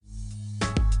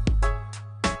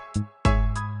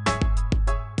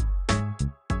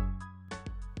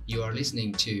You are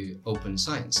listening to Open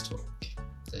Science Talk,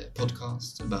 the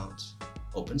podcast about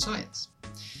open science.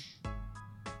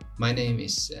 My name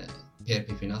is Per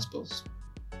Pippin Asbos,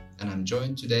 and I'm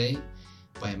joined today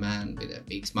by a man with a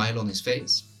big smile on his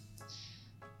face.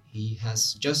 He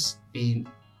has just been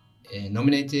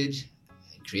nominated,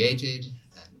 created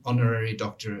an honorary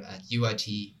doctor at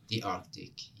UiT, the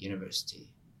Arctic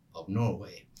University of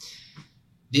Norway.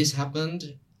 This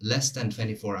happened less than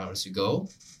 24 hours ago,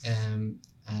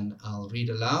 and I'll read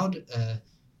aloud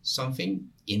something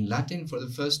in Latin for the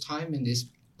first time in this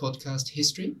podcast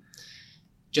history,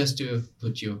 just to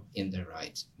put you in the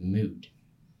right mood.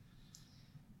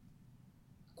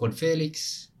 Quod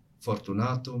Felix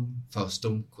fortunatum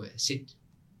Faustumque sit,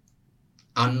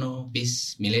 anno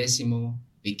bis millesimo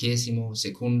vicesimo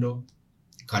secundo,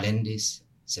 calendis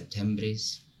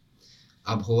septembris,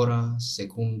 ab hora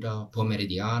secunda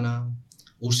pomeridiana,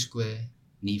 usque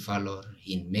nifallor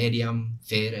in mediam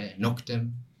fere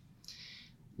noctem,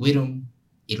 virum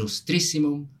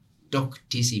illustrissimum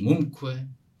doctissimumque,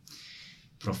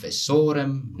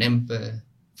 professorem nempe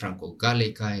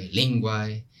Franco-Gallicae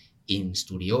linguae in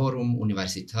studiorum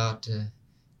universitate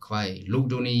quae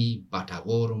Lugduni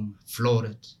Batavorum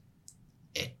floret,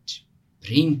 et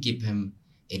principem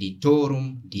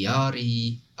editorum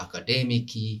diarii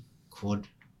academici quod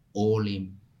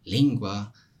olim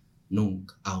lingua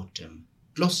nunc autem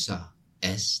glossa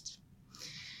est,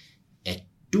 et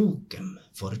ducem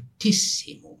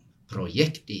fortissimum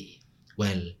projecti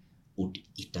vel ut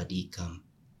itadicam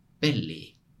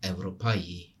belli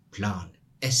Europaei plan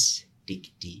esse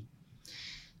dicti,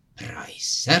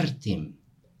 praesertim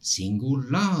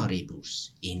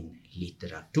singularibus in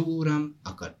literaturam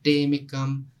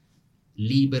academicam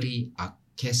liberi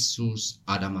accessus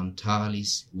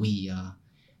adamantalis via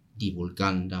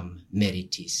divulgandam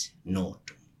meritis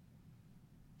notum.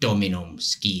 Dominum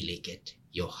scilicet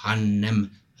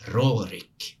Johannem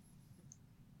Rorik,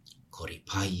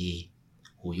 Coripaii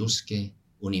huiusce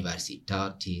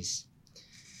universitatis,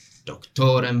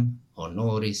 doctorem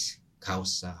honoris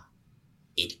causa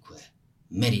idque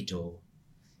merito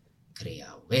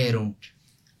creaverunt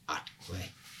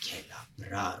atque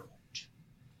celebrarunt.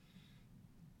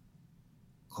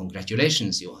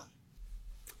 Congratulations, Johan.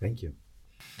 Thank you.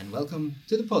 And welcome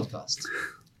to the podcast.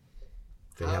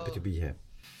 Very happy to be here.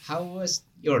 How was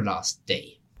your last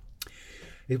day?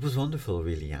 It was wonderful,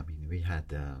 really. I mean, we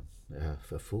had a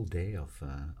full day of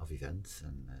events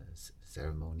and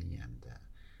ceremony and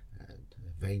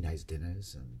very nice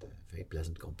dinners and very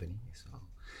pleasant company. So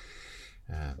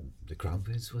the Crown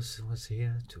Prince was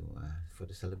here for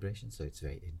the celebration. So it's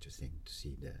very interesting to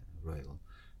see the royal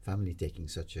family taking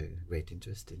such a great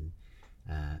interest in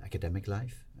academic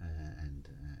life and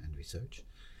research.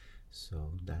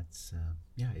 So that's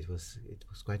it was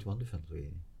quite wonderful,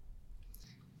 really.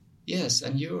 Yes,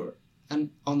 and you're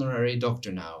an honorary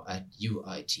doctor now at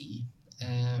UiT,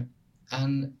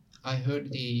 and I heard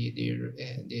the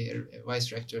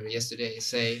vice rector yesterday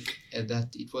say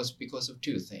that it was because of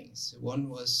two things. One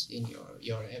was in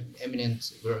your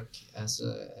eminent work as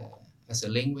a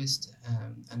linguist,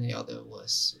 and the other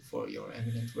was for your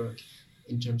eminent work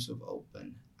in terms of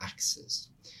open access.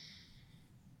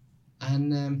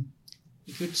 And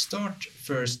you could start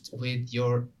first with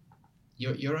you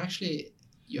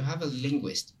have a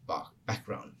linguist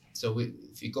background. So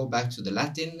if you go back to the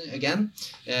Latin again,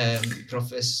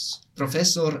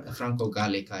 Professor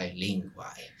Franco-Gallicae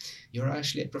linguae, you're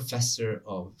actually a professor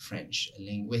of French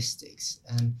linguistics.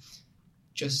 And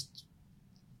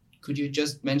could you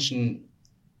just mention,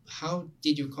 how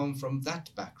did you come from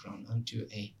that background onto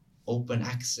a open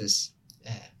access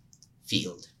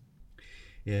field?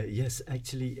 Yes,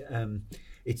 actually,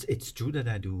 it's true that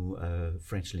I do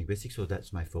French linguistics, so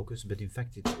that's my focus. But in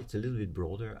fact, it's a little bit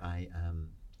broader. I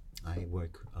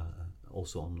work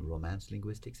also on Romance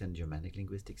linguistics and Germanic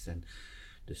linguistics, and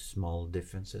the smaller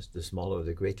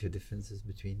the greater differences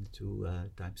between the two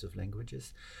types of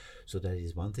languages. So that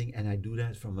is one thing, and I do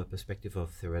that from a perspective of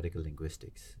theoretical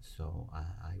linguistics. So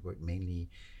I work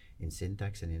mainly in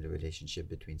syntax and in the relationship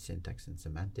between syntax and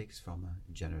semantics from a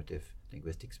generative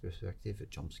linguistics perspective, a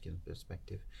Chomskyan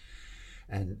perspective.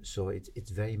 And so it's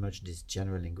very much this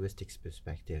general linguistics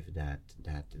perspective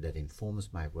that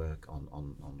informs my work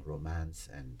on Romance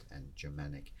and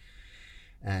Germanic.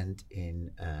 And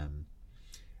in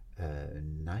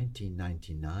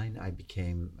 1999, I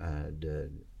became the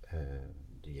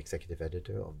executive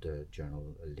editor of the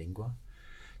journal Lingua.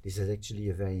 This is actually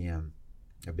a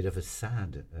bit of a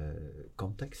sad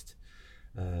context.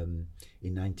 In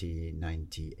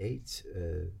 1998,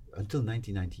 until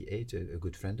 1998, a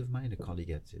good friend of mine, a colleague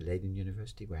at Leiden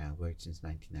University, where I worked since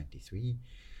 1993,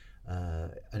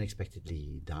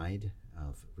 unexpectedly died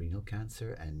of renal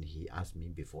cancer, and he asked me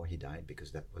before he died,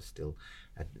 because that was still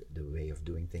at the way of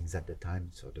doing things at the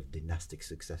time, sort of dynastic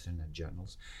succession at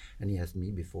journals, and he asked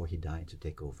me before he died to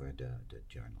take over the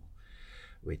journal,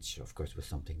 which of course was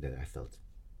something that I felt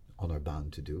honor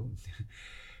bound to do.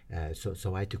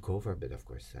 So I took over, but of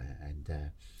course,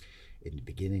 in the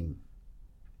beginning,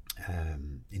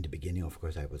 of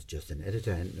course, I was just an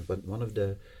editor, but one of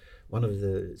the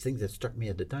things that struck me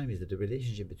at the time is that the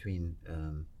relationship between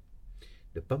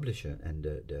the publisher and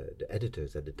the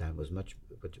editors at the time was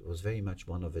very much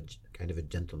one of a kind of a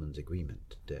gentleman's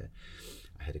agreement. I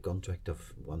had a contract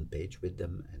of 1 page with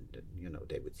them, and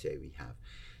they would say, we have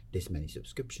this many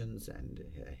subscriptions, and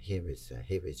here is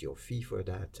your fee for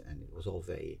that, and it was all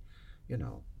very,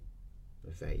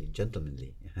 very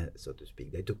gentlemanly, so to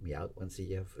speak. They took me out once a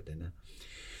year for dinner,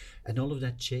 and all of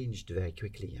that changed very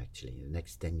quickly. Actually, in the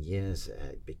next 10 years,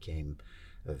 it became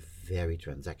a very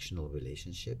transactional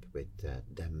relationship with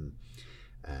them,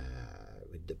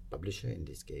 with the publisher, in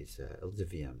this case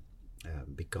Elsevier,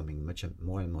 becoming much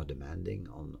more and more demanding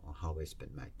on how I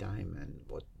spent my time and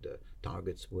what the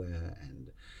targets were,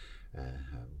 and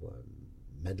were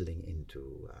meddling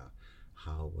into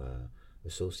how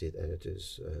associate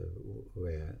editors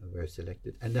were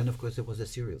selected. And then, of course, there was a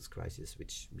serials crisis,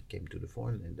 which came to the fore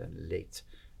in the late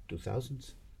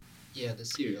 2000s. Yeah, the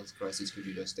serials crisis, could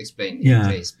you just explain Yeah. in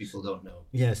case people don't know?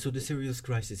 Yeah, so the serials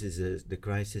crisis is the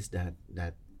crisis that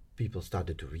people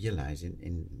started to realize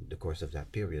in the course of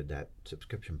that period, that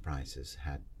subscription prices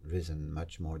had risen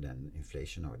much more than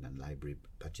inflation or than library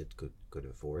budget could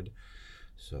afford.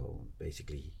 So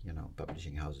basically,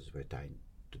 publishing houses were trying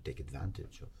to take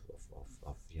advantage of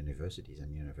universities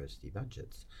and university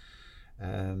budgets.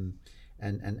 And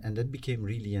that became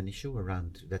really an issue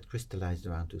that crystallized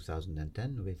around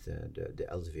 2010 with the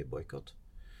Elsevier boycott,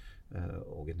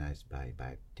 organized by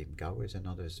Tim Gowers and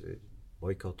others.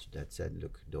 Boycott that said,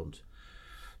 look, don't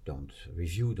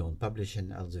review, don't publish in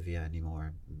Elsevier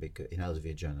anymore, in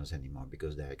Elsevier journals anymore,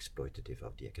 because they're exploitative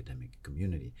of the academic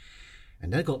community.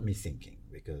 And that got me thinking,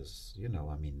 because a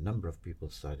number of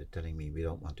people started telling me, we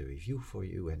don't want to review for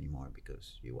you anymore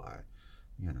because you are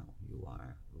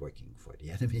working for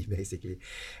the enemy, basically.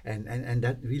 And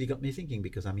that really got me thinking,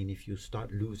 because if you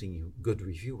start losing good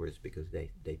reviewers because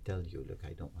they tell you, look,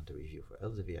 I don't want to review for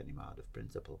Elsevier anymore out of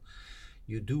principle,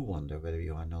 you do wonder whether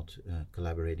you are not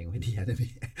collaborating with the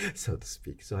enemy, so to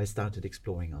speak. So I started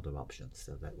exploring other options.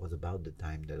 So that was about the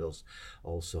time that I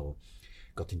also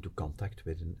got into contact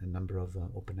with a number of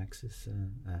open access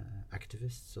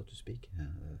activists, so to speak.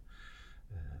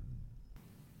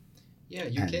 Yeah,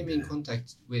 you came in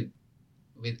contact with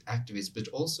activists, but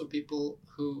also people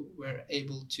who were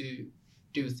able to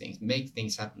do things, make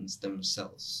things happen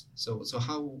themselves. So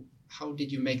how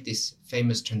did you make this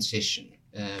famous transition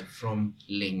from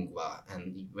Lingua,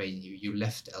 and where you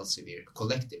left Elsevier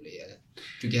collectively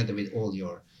together with all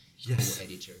your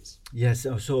co-editors? Yes.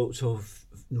 The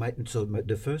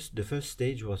first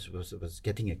stage was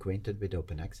getting acquainted with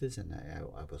open access, and I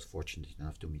was fortunate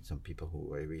enough to meet some people who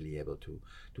were really able to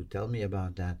tell me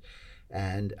about that,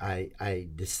 and I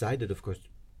decided, of course,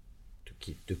 to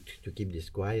keep this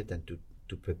quiet and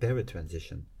to prepare a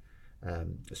transition,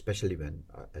 especially when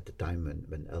at the time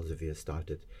when Elsevier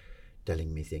started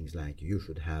telling me things like, you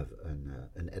should have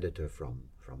an editor from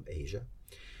Asia.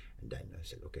 And then I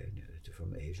said, okay, an editor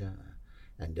from Asia.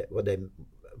 And what they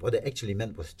actually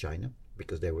meant was China,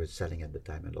 because they were selling at the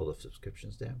time a lot of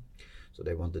subscriptions there. So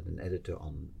they wanted an editor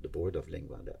on the board of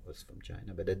Lingua that was from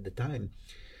China. But at the time,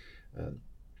 there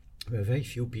were very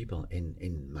few people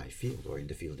in my field, or in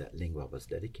the field that Lingua was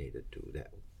dedicated to,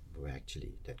 that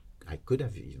I could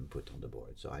have even put on the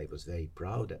board. So I was very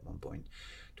proud at one point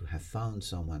to have found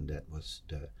someone that was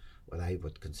what I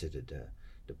would consider the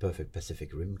perfect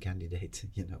Pacific Rim candidate.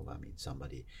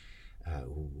 Somebody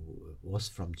who was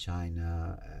from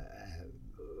China,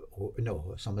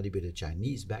 somebody with a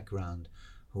Chinese background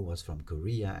who was from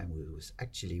Korea and who was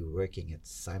actually working at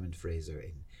Simon Fraser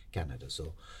in Canada.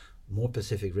 So more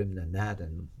Pacific Rim than that,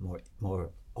 and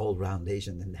more all-round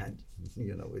Asian than that.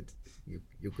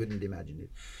 You couldn't imagine it.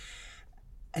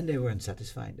 And they weren't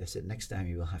satisfied. They said, next time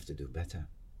you will have to do better.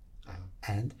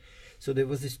 And so there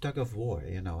was this tug of war,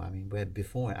 where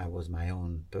before I was my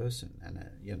own person, and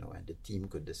and the team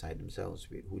could decide themselves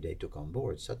who they took on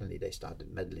board. Suddenly they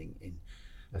started meddling in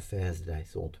affairs that I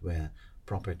thought were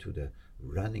proper to the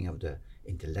running of the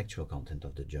intellectual content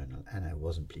of the journal, and I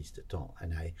wasn't pleased at all.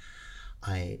 And I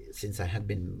since I had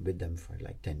been with them for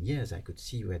like 10 years, I could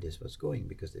see where this was going,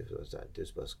 because this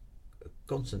was a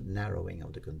constant narrowing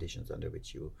of the conditions under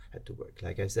which you had to work.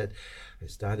 Like I said, I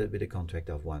started with a contract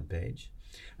of 1 page.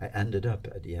 I ended up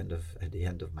at the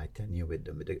end of my tenure with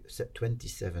them with a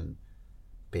 27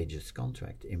 pages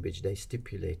contract in which they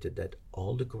stipulated that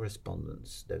all the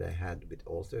correspondence that I had with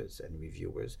authors and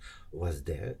reviewers was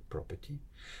their property,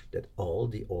 that all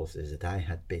the authors that I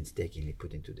had painstakingly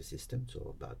put into the system,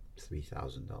 so about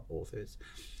 3,000 authors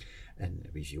and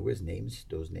reviewers' names,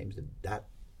 those names, that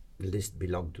list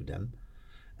belonged to them.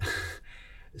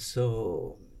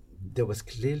 So there was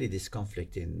clearly this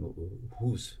conflict in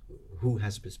who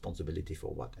has responsibility for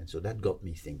what, and so that got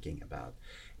me thinking about,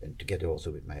 and together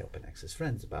also with my open access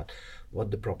friends, about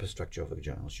what the proper structure of a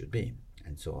journal should be.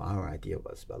 And so our idea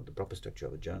was, well, the proper structure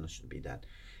of a journal should be that,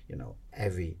 you know,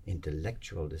 every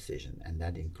intellectual decision, and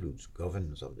that includes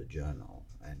governance of the journal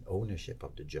and ownership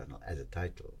of the journal as a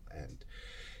title, and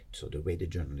so the way the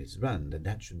journal is run,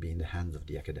 that should be in the hands of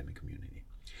the academic community,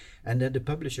 and that the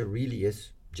publisher really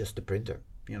is just a printer.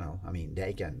 You know, I mean,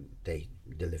 they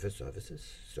deliver services,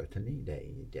 certainly.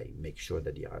 They make sure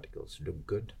that the articles look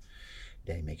good.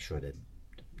 They make sure that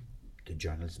the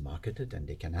journal is marketed, and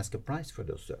they can ask a price for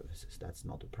those services. That's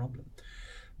not a problem.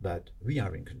 But we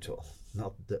are in control,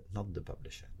 not the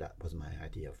publisher. That was my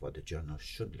idea of what the journal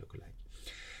should look like.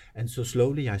 And so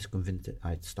slowly I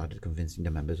started convincing the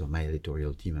members of my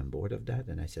editorial team and board of that.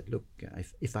 And I said, look,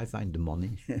 if I find the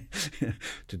money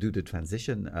to do the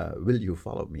transition, will you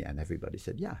follow me? And everybody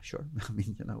said, yeah, sure. I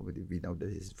mean, you know, we know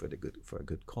this is for a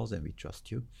good cause, and we trust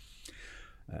you.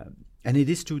 And it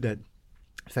is true that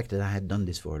the fact that I had done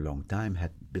this for a long time I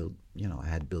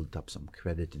had built up some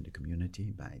credit in the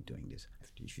community by doing this.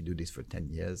 If you do this for 10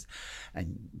 years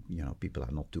and, you know, people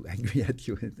are not too angry at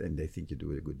you and they think you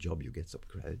do a good job, you get some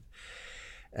credit.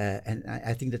 And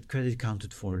I think that credit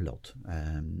counted for a lot.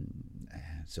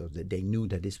 So that they knew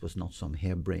that this was not some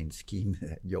harebrained scheme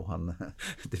that Johan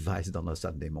devised on a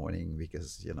Sunday morning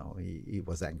because, you know, he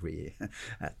was angry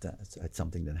at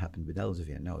something that happened with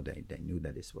Elsevier. No, they knew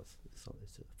that this was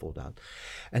thought out.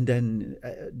 And then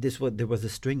there was a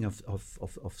string of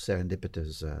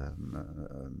serendipitous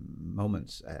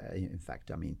moments. In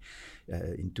fact, I mean,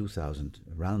 in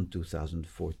around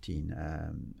 2014,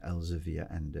 Elsevier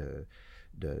and the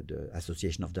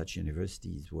Association of Dutch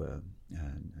Universities were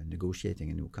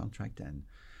negotiating a new contract, and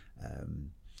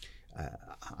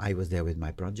I was there with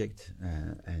my project,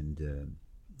 and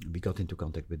we got into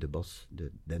contact with the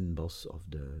then boss of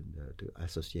the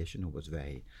association, who was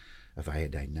a very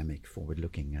dynamic,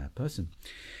 forward-looking person.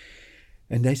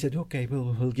 And they said, okay,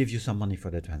 we'll give you some money for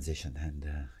the transition, and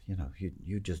you know,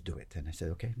 you just do it. And I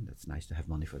said, okay, that's nice to have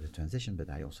money for the transition, but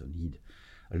I also need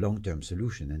a long-term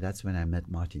solution. And that's when I met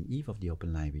Martin Eve of the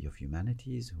Open Library of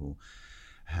Humanities, who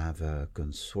have a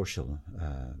consortial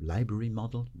library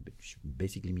model, which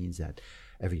basically means that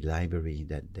every library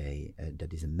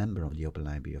that is a member of the Open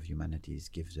Library of Humanities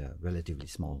gives a relatively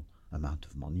small amount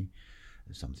of money,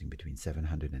 something between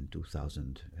 700 and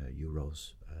 2,000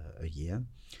 euros a year.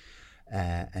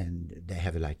 And they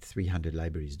have like 300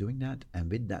 libraries doing that,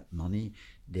 and with that money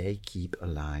they keep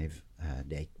alive,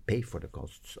 they pay for the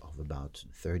costs of about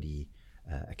 30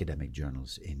 academic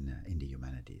journals in the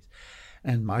humanities.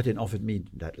 And Martin offered me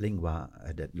that Lingua,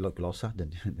 that Glossa,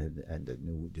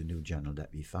 the new journal that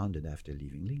we founded after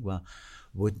leaving Lingua,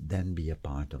 would then be a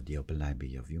part of the Open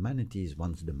Library of Humanities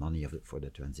once the money for the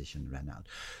transition ran out.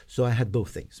 So I had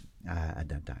both things at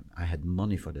that time. I had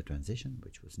money for the transition,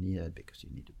 which was needed because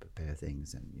you need to prepare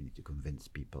things and you need to convince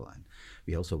people. And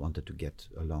we also wanted to get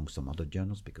along some other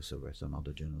journals because there were some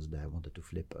other journals that wanted to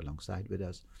flip alongside with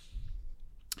us.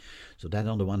 So that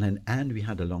on the one hand, and we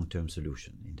had a long-term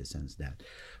solution in the sense that,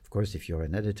 of course, if you're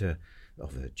an editor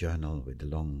of a journal with a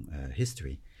long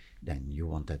history, then you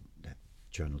want that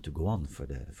journal to go on for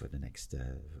the next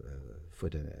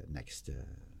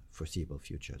foreseeable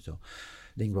future. So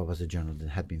Lingua was a journal that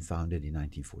had been founded in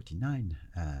 1949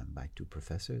 by two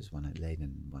professors, one at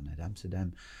Leiden, one at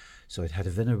Amsterdam. So it had a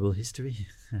venerable history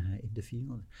in the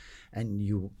field. And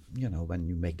you know, when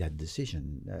you make that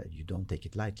decision, you don't take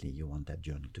it lightly. You want that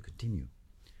journal to continue.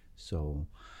 So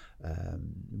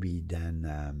we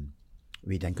then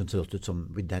consulted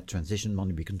with that transition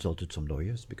money, we consulted some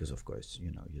lawyers because, of course,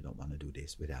 you know, you don't want to do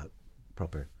this without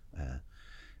proper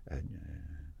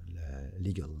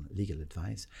legal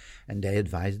advice, and they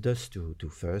advised us to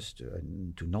first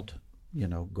to not, you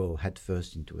know, go head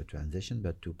first into a transition,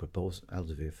 but to propose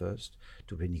Elsevier first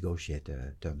to renegotiate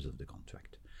the terms of the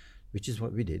contract, which is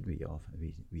what we did.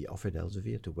 We offered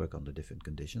Elsevier to work on the different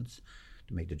conditions,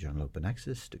 to make the journal open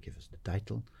access, to give us the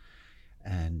title,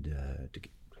 and to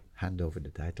hand over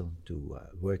the title, to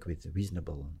work with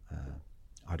reasonable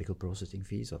article processing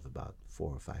fees of about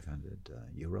 400 or 500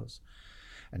 euros.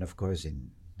 And of course,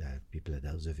 in the people at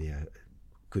Elsevier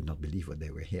could not believe what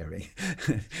they were hearing.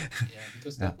 Yeah,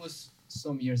 because that was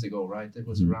some years ago, right? It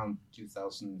was around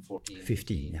 2014.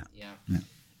 15, yeah.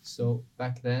 So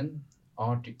back then,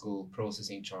 article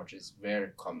processing charges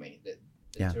were coming. The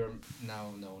term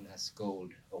now known as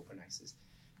gold open access.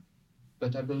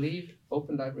 But I believe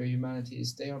Open Library of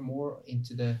Humanities, they are more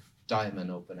into the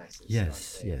diamond open access.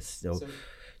 Yes, yes. So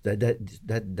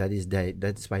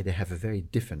that's why they have a very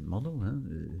different model. Huh?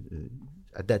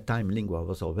 At that time, Lingua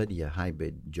was already a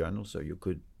hybrid journal, so you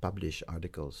could publish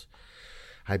articles.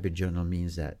 Hybrid journal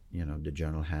means that the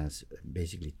journal has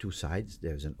basically two sides.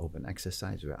 There's an open access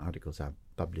side where articles are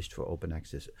published for open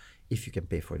access if you can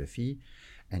pay for the fee,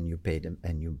 and you pay them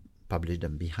and you publish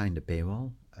them behind the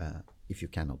paywall if you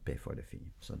cannot pay for the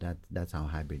fee. So that's how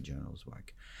hybrid journals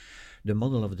work. The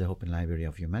model of the Open Library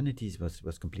of Humanities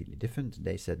was completely different.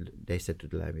 They said to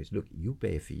the libraries, look, you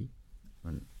pay a fee,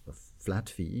 a flat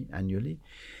fee annually,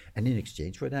 and in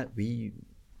exchange for that, we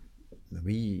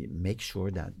make sure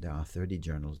that there are 30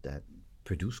 journals that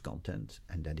produce content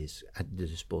and that is at the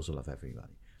disposal of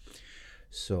everybody.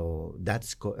 So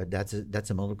that's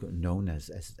a model known as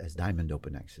Diamond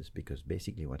Open Access, because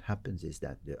basically what happens is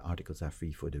that the articles are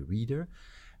free for the reader,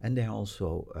 and they're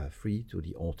also free to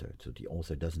the author. So the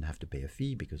author doesn't have to pay a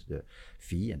fee, because the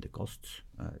fee and the costs,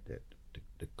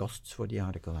 the costs for the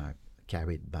article are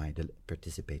carried by the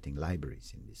participating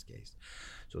libraries in this case.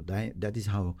 So that is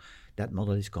how that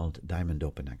model is called Diamond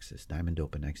Open Access. Diamond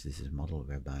Open Access is a model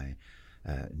whereby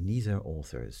neither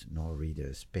authors nor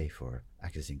readers pay for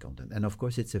accessing content. And of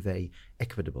course, it's a very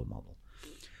equitable model.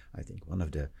 I think one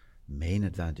of the main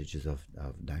advantages of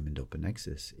Diamond Open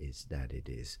Access is that it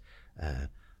is,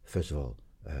 first of all,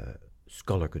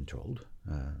 scholar controlled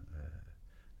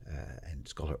and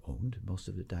scholar owned most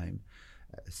of the time.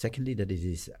 Secondly, that it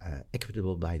is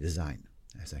equitable by design,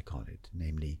 as I call it.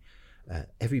 Namely,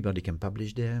 everybody can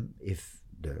publish there if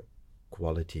the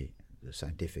quality, the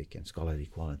scientific and scholarly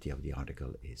quality of the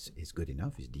article is good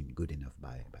enough, is deemed good enough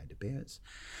by the payers.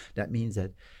 That means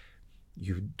that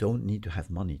you don't need to have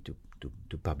money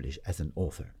to publish as an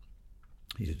author.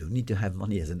 You don't need to have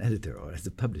money as an editor or as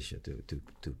a publisher to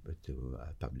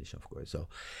publish, of course. So,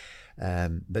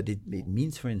 but it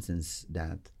means, for instance,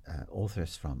 that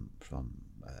authors from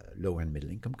lower and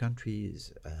middle income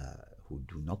countries who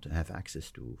do not have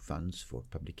access to funds for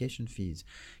publication fees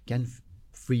can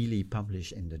freely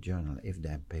publish in the journal if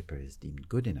their paper is deemed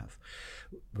good enough.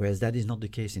 Whereas that is not the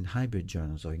case in hybrid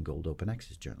journals or in gold open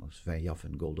access journals. Very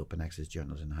often gold open access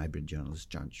journals and hybrid journals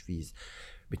charge fees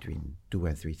between 2,000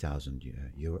 and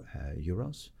 3,000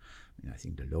 euros. I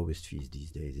think the lowest fees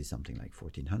these days is something like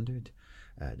 1,400.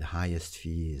 The highest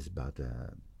fee is about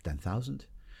 10,000.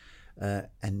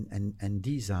 And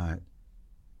these are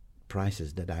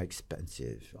prices that are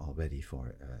expensive already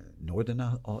for northern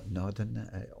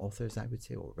authors, I would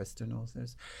say, or Western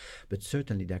authors, but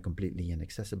certainly they're completely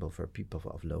inaccessible for people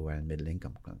of lower and middle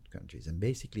income countries. And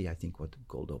basically, I think what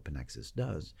Gold Open Access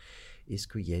does is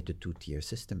create a two-tier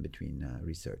system between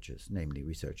researchers, namely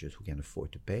researchers who can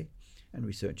afford to pay and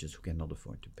researchers who cannot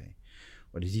afford to pay.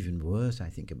 What is even worse, I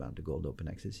think, about the Gold Open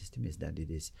Access system is that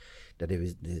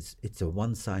it's a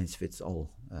one-size-fits-all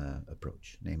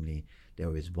approach. Namely,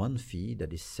 there is one fee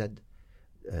that is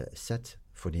set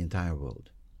for the entire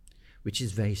world, which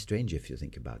is very strange if you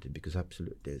think about it, because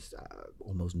there's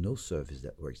almost no service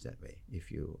that works that way.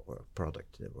 Or a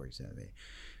product that works that way.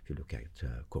 If you look at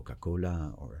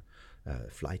Coca-Cola or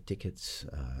flight tickets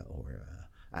or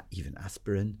even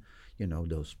aspirin,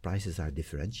 those prices are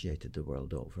differentiated the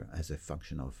world over as a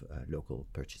function of local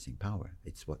purchasing power.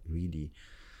 It's what really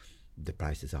the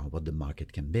prices are, what the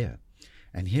market can bear.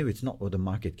 And here it's not what the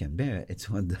market can bear, it's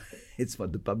what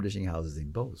the publishing houses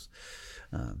impose.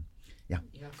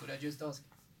 Could I just ask?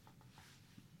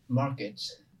 Market,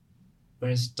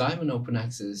 whereas Diamond Open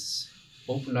Access,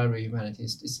 Open Library of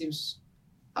Humanities, it seems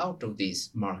out of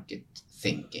this market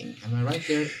thinking. Am I right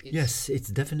there? Yes, it's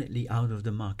definitely out of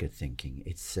the market thinking.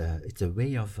 It's a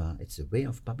way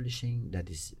of publishing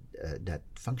that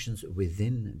functions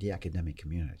within the academic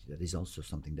community. That is also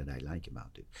something that I like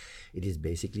about it. It is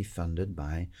basically funded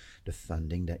by the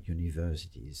funding that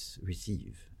universities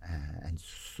receive, and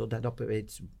so that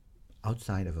operates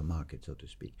outside of a market, so to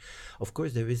speak. Of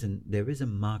course, there is a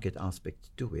market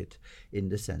aspect to it, in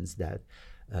the sense that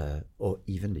or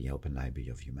even the Open Library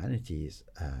of Humanities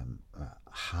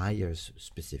hires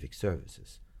specific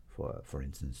services. For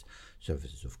instance,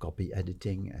 services of copy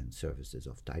editing and services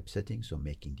of typesetting. So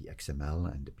making the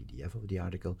XML and the PDF of the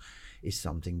article is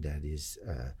something that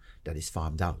is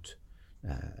farmed out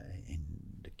In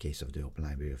the case of the Open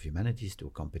Library of Humanities, to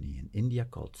a company in India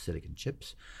called Silicon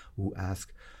Chips, who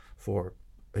ask for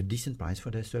a decent price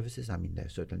for their services. I mean, they're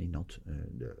certainly not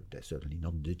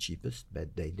the cheapest,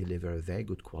 but they deliver a very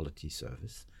good quality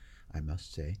service, I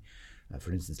must say.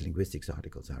 For instance, linguistics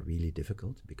articles are really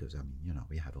difficult because, I mean, you know,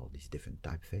 we have all these different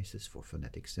typefaces for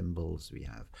phonetic symbols. We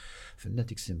have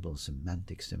phonetic symbols,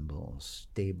 semantic symbols,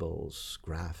 tables,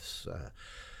 graphs.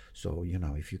 So, you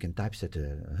know, if you can typeset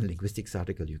a linguistics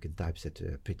article, you can typeset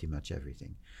pretty much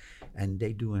everything. And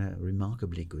they do a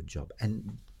remarkably good job.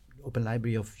 And Open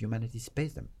Library of Humanities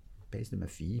pays them a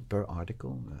fee per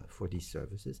article for these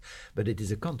services, but it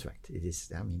is a contract. It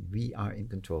is, I mean, we are in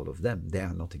control of them. They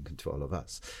are not in control of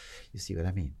us. You see what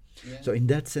I mean? Yeah. So in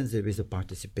that sense, there is a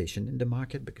participation in the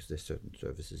market because there's certain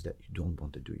services that you don't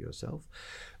want to do yourself,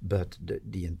 but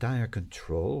the entire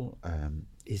control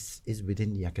is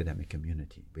within the academic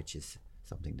community, which is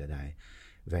something that I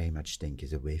very much think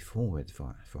is a way forward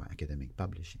for academic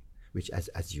publishing, which,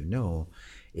 as you know,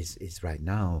 is right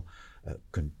now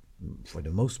for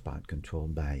the most part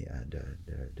controlled by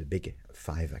the big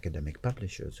 5 academic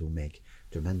publishers who make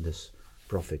tremendous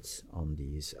profits on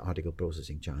these article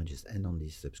processing charges and on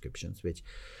these subscriptions, which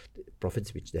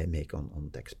they make on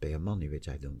taxpayer money, which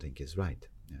I don't think is right.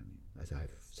 I mean, as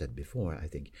I've said before, I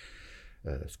think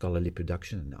scholarly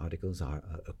production and articles are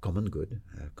a common good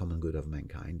of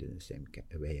mankind, in the same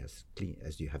way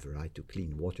as you have a right to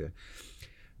clean water.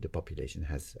 The population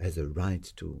has a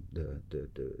right to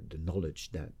the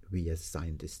knowledge that we as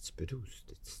scientists produce.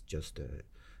 It's just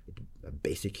a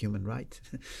basic human right.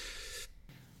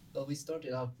 Well, we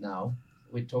started out now.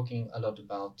 We're talking a lot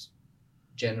about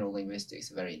general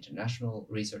linguistics, a very international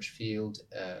research field.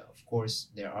 Of course,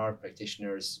 there are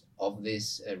practitioners of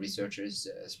this, researchers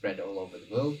spread all over the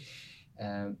world.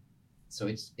 So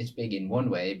it's big in one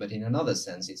way, but in another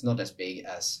sense, it's not as big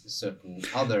as certain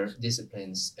other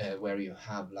disciplines where you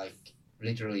have like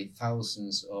literally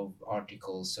thousands of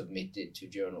articles submitted to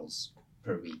journals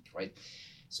per week, right?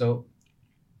 So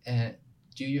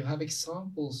do you have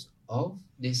examples of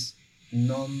this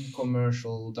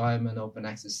non-commercial diamond open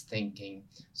access thinking,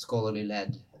 scholarly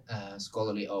led,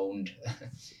 scholarly owned,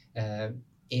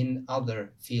 in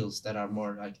other fields that are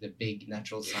more like the big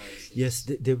natural sciences? Yes,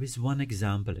 there is one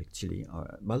example actually.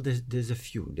 Well, there's a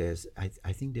few.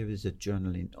 I think there is a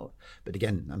journal in, but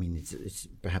again, I mean, it's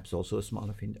perhaps also a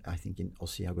smaller field. I think in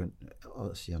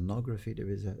oceanography there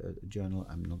is a journal.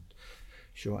 I'm not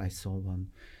sure I saw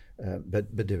one,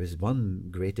 but there is one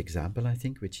great example, I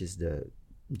think, which is the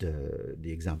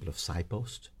example of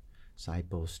SciPost.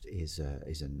 SciPost is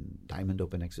a diamond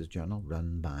open access journal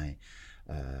run by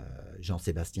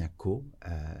Jean-Sébastien Coe,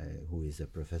 who is a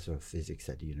professor of physics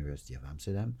at the University of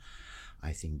Amsterdam.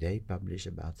 I think they publish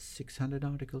about 600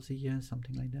 articles a year,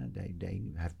 something like that. They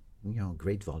have, you know,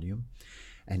 great volume,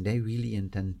 and they really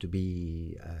intend to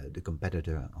be the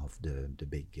competitor of the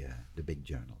big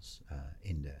journals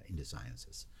in the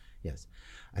sciences. Yes,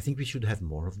 I think we should have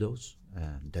more of those,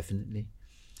 definitely,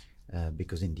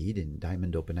 because indeed in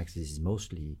diamond open access is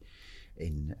mostly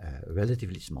in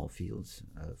relatively small fields,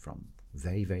 from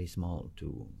very, very small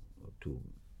to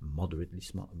moderately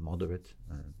small, moderate,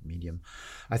 medium.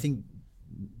 I think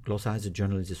Glossa as a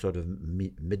journal is a sort of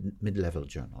mid-level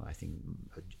journal. I think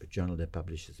a journal that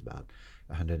publishes about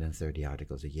 130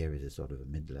 articles a year is a sort of a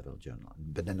mid-level journal.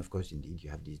 But then, of course, indeed, you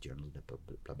have these journals that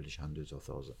publish hundreds or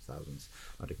thousands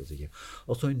articles a year.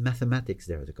 Also in mathematics,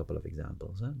 there are a couple of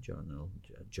examples. Journal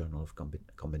of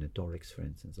Combinatorics, for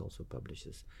instance, also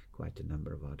publishes quite a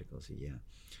number of articles a year.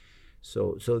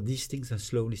 So these things are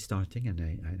slowly starting, and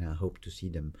I hope to see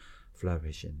them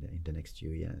flourish in the next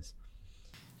few years.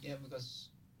 Yeah, because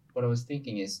what I was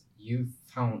thinking is you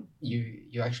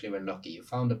actually were lucky. You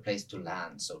found a place to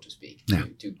land, so to speak,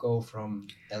 to go from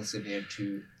Elsevier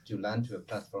to land to a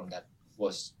platform that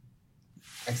was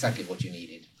exactly what you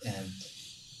needed.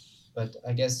 But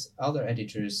I guess other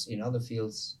editors in other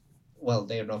fields, well,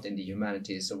 they are not in the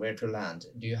humanities, so where to land?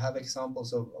 Do you have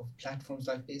examples of platforms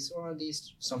like this, or are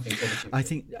these something for the future? I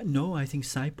think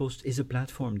SciPost is a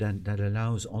platform that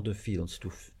allows other fields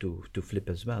to flip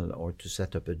as well, or to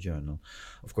set up a journal.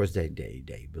 Of course, they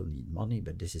will need money,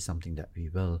 but this is something that we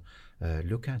will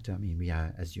look at. I mean, we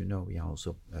are, as you know, we are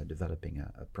also developing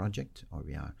a project, or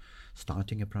we are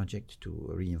starting a project to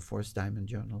reinforce diamond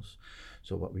journals.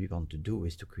 So what we want to do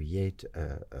is to create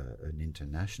an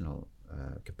international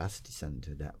capacity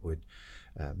center that would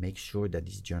make sure that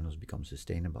these journals become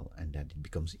sustainable and that it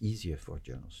becomes easier for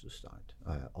journals to start,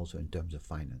 also in terms of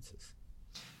finances.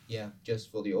 Yeah, just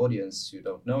for the audience who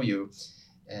don't know you,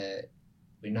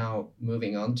 we're now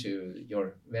moving on to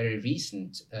your very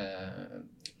recent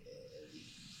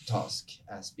task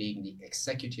as being the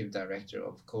executive director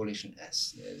of Coalition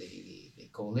S, the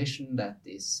coalition that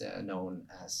is known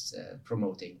as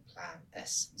promoting Plan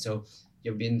S. So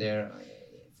you've been there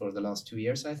for the last 2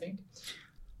 years, I think?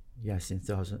 Yeah, since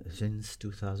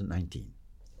 2019.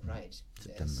 Right.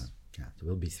 September. Yes. Yeah, it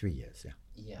will be 3 years, yeah.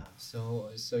 Yeah, so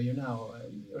you're now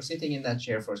you're sitting in that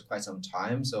chair for quite some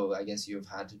time. So I guess you've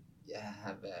had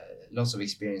have lots of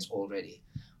experience already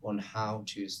on how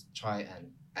to try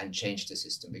and change the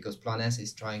system, because Plan S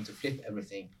is trying to flip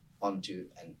everything onto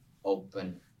an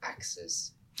open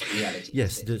access reality.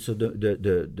 Yes,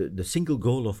 the single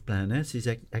goal of Plan S is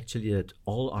actually that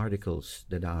all articles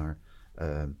that are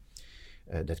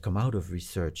that come out of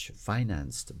research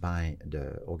financed by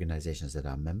the organizations that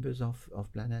are members of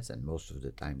Plan S, and most of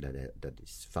the time that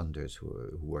is funders who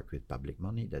work with public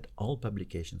money, that all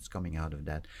publications coming out of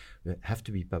that have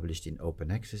to be published in open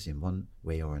access in one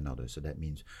way or another. So that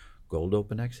means gold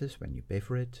open access when you pay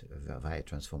for it, via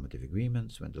transformative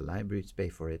agreements when the libraries pay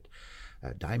for it,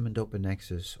 diamond open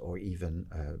access, or even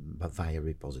via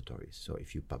repositories. So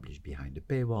if you publish behind the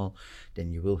paywall,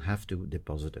 then you will have to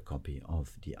deposit a copy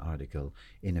of the article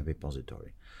in a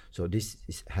repository. So this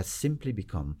has simply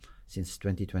become, since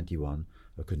 2021,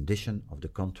 a condition of the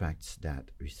contracts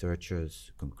that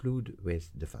researchers conclude with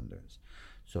the funders.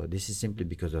 So this is simply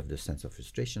because of the sense of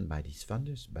frustration by these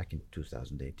funders back in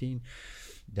 2018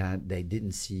 that they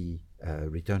didn't see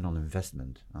return on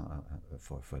investment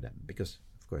for them. Because,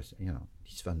 of course,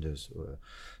 these funders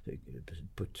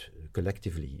put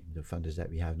collectively, the funders that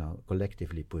we have now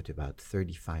collectively put about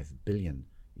 35 billion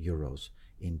euros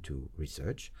into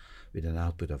research with an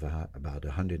output of about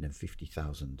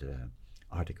 150,000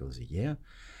 articles a year.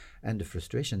 And the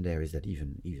frustration there is that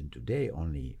even today,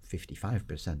 only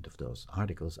 55% of those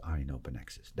articles are in open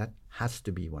access. That has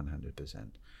to be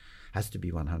 100%. Has to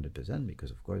be 100%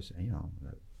 because, of course,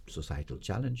 societal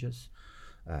challenges,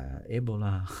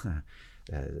 Ebola,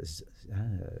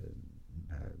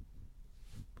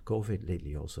 COVID,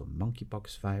 lately also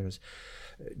monkeypox virus.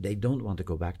 They don't want to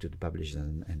go back to the publishers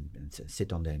and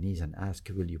sit on their knees and ask,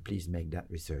 will you please make that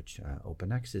research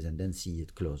open access, and then see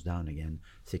it close down again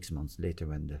 6 months later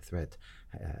when the threat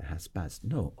has passed.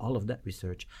 No, all of that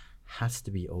research has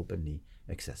to be openly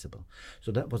accessible.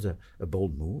 So that was a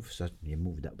bold move, certainly a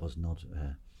move that was not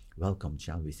welcomed,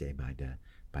 shall we say, by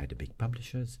the big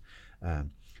publishers,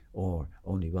 or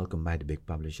only welcomed by the big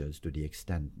publishers to the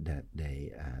extent that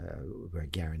they were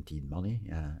guaranteed money,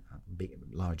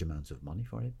 large amounts of money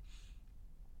for it.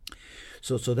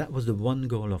 So that was the one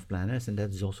goal of Plan S, and that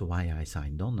is also why I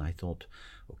signed on. I thought,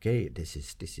 okay, this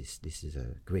is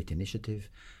a great initiative.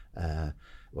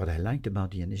 What I liked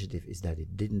about the initiative is that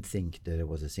it didn't think that there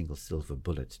was a single silver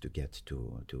bullet to get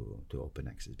to open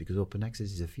access, because open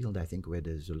access is a field, I think, where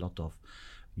there's a lot of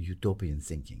utopian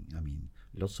thinking. I mean,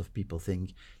 lots of people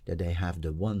think that they have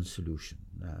the one solution.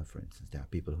 For instance, there are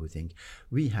people who think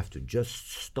we have to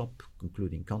just stop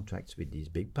concluding contracts with these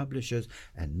big publishers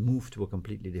and move to a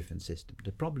completely different system.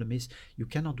 The problem is you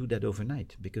cannot do that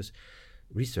overnight, because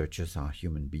researchers are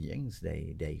human beings.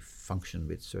 They function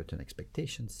with certain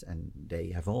expectations, and they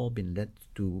have all been led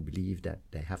to believe that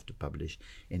they have to publish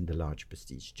in the large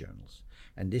prestige journals.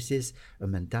 And this is a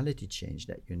mentality change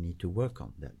that you need to work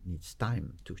on, that needs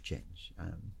time to change,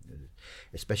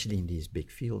 especially in these big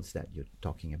fields that you're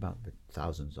talking about, with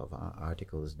thousands of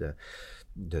articles.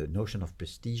 The notion of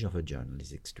prestige of a journal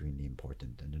is extremely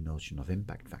important, and the notion of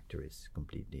impact factor is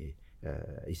completely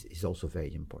is also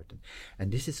very important.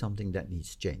 And this is something that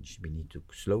needs change. We need to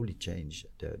slowly change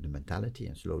the mentality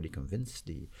and slowly convince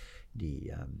the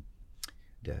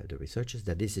researchers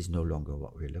that this is no longer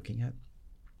what we're looking at,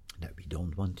 that we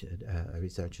don't want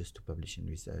researchers to publish in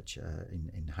research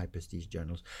in high prestige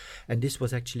journals. And this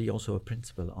was actually also a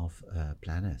principle of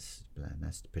Plan S. Plan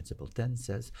S, Principle 10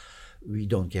 says, we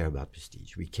don't care about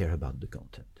prestige, we care about the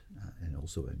content. And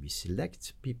also when we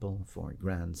select people for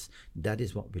grants, that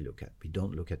is what we look at. We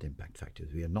don't look at impact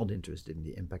factors. We are not interested in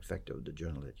the impact factor of the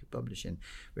journal that you publish in.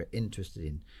 We're interested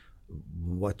in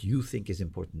what you think is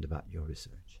important about your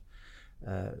research.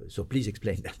 So please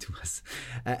explain that to us.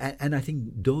 And I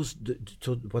think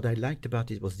so what I liked about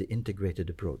it was the integrated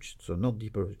approach. So not the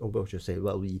approach to say,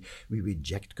 well, we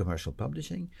reject commercial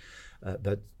publishing,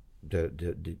 but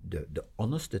the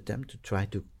honest attempt to try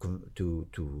to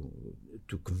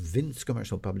convince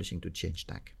commercial publishing to change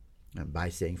tack. By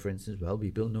saying, for instance, well, we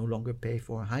will no longer pay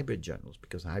for hybrid journals,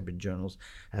 because hybrid journals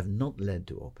have not led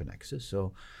to open access.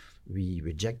 So we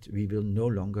will no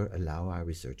longer allow our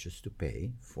researchers to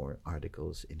pay for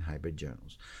articles in hybrid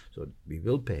journals. So we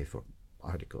will pay for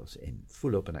articles in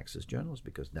full open access journals,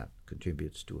 because that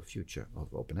contributes to a future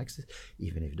of open access,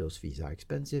 even if those fees are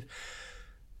expensive.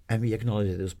 And we acknowledge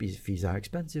that those fees are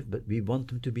expensive, but we want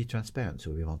them to be transparent.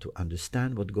 So we want to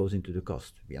understand what goes into the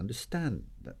cost. We understand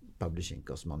that publishing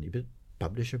costs money, but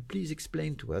publisher, please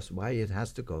explain to us why it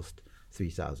has to cost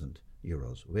 3,000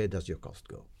 euros. Where does your cost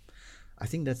go? I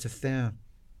think that's a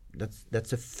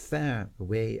fair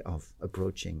way of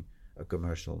approaching a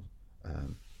commercial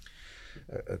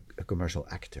a commercial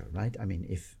actor, right? I mean,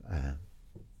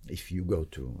 if you go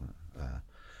to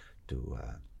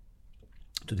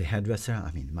the hairdresser,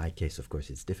 I mean, in my case, of course,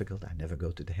 it's difficult. I never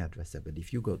go to the hairdresser. But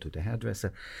if you go to the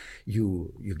hairdresser,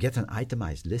 you get an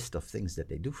itemized list of things that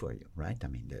they do for you, right? I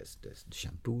mean, there's the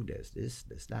shampoo, there's this,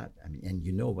 there's that. I mean, and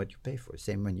you know what you pay for.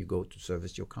 Same when you go to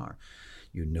service your car.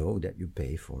 You know that you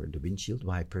pay for the windshield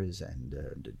wipers and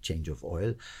the change of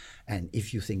oil. And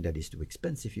if you think that is too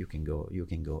expensive, you can go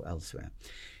elsewhere.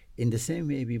 In the same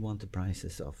way, we want the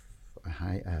prices of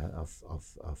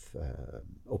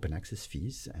open access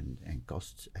fees and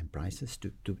costs and prices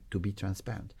to be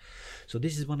transparent. So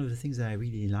this is one of the things that I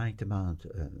really liked about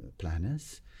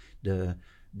planners, the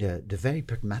very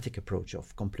pragmatic approach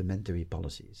of complementary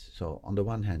policies. So on the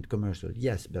one hand, commercial,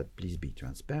 yes, but please be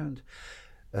transparent.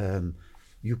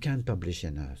 You can publish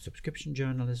in a subscription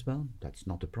journal as well. That's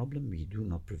not a problem. We do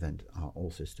not prevent our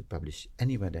authors to publish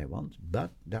anywhere they want,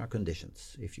 but there are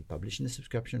conditions. If you publish in a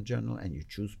subscription journal and you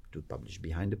choose to publish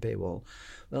behind the paywall,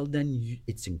 well, then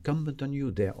it's incumbent on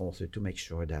you, their author, to make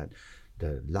sure that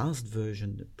the last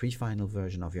version, the pre-final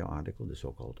version of your article, the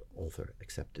so-called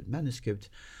author-accepted manuscript,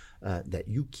 that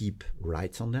you keep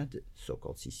rights on that,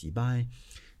 so-called CC BY.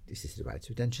 This is the rights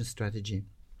retention strategy.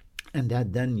 And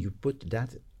that then you put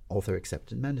that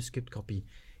author-accepted manuscript copy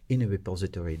in a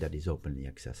repository that is openly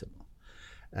accessible.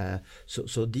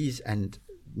 So these, and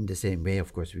in the same way,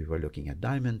 of course, we were looking at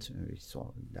Diamond. We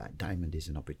saw that Diamond is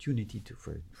an opportunity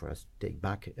for us to take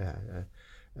back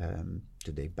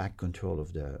control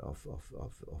of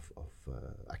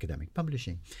academic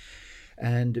publishing,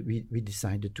 and we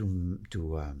decided to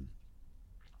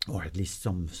or at least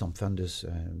some funders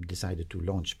decided to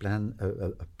launch a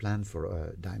plan for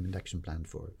a Diamond action plan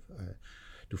for.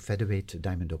 To federate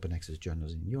Diamond open access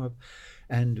journals in Europe,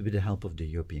 and with the help of the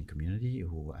European community,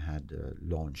 who had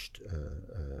launched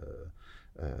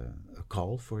a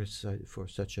call for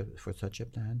such a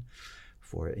plan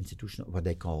for institutional, what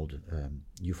they called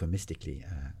euphemistically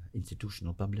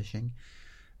institutional publishing.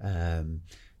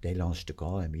 They launched a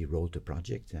call, and we wrote a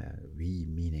project. We,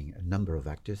 meaning a number of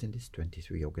actors in this,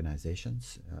 23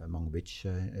 organizations, among which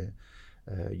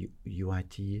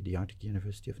UiT, the Arctic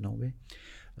University of Norway,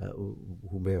 who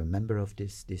were a member of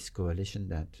this coalition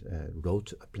that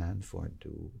wrote a plan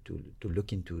to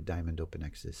look into Diamond open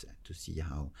access and to see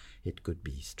how it could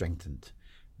be strengthened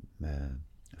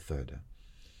further.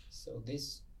 So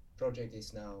this project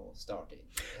is now starting.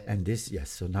 And this, yes,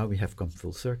 so now we have come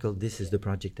full circle. This is the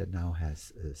project that now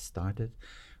has started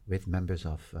with members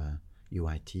of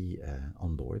UiT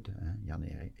on board.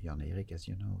 Jan Erik, as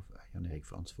you know, Jan Erik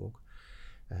Fransvåg,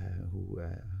 who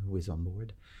is on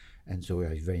board. And so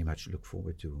I very much look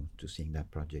forward to seeing that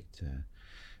project.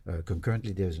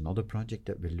 Concurrently, there's another project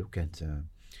that will look at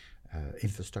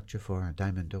infrastructure for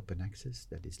Diamond open access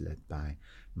that is led by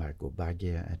Marco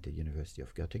Bargier at the University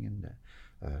of Göttingen.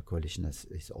 The coalition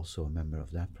is also a member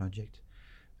of that project.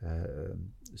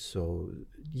 So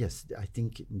yes, I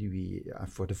think we are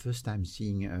for the first time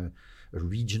seeing a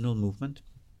regional movement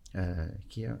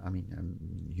here. I mean,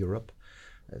 Europe.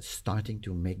 Starting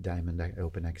to make Diamond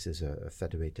open access a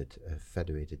federated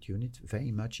unit,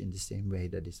 very much in the same way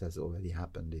that this has already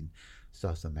happened in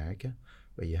South America,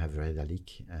 where you have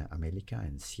Redalic America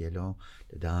and Cielo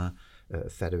that are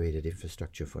federated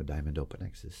infrastructure for Diamond open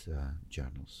access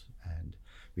journals. And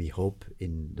we hope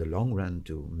in the long run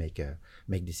to make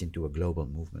this into a global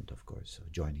movement, of course, so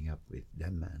joining up with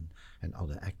them and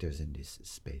other actors in this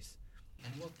space.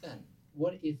 And what then?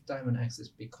 What if Diamond Access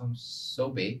becomes so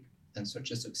big and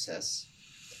such a success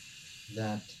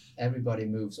that everybody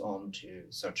moves on to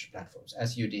such platforms,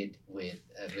 as you did with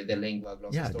the Lingua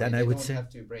Glossa story? Then I would say they don't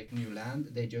have to break new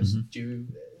land. They just do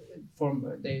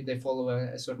they follow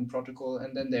a certain protocol,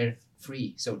 and then they're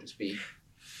free, so to speak.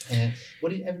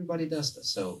 What if everybody does that?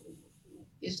 So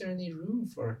is there any room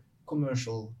for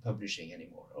commercial publishing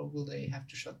anymore, or will they have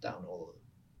to shut down all of them?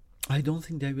 I don't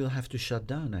think they will have to shut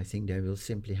down. I think they will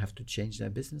simply have to change their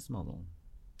business model.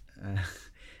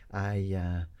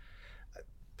 I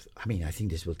mean, I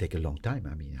think this will take a long time.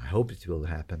 I mean, I hope it will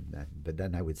happen, but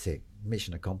then I would say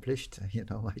mission accomplished. You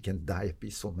know, I can die a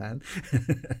peaceful man.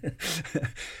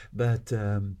 But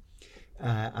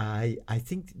I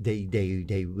think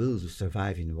they will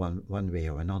survive in one way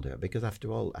or another, because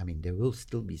after all, I mean, there will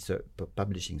still be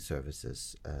publishing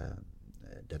services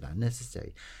that are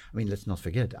necessary. I mean, let's not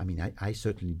forget. I mean, I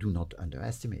certainly do not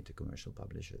underestimate the commercial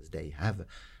publishers. They have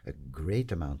a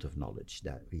great amount of knowledge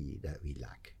that we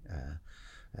lack.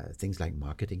 Things like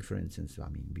marketing, for instance. I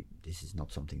mean, this is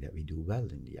not something that we do well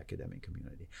in the academic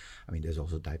community. I mean, there's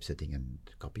also typesetting and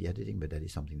copy editing, but that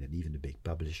is something that even the big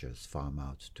publishers farm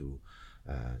out to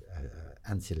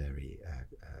ancillary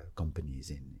companies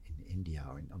in India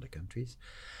or in other countries.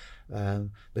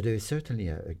 But there is certainly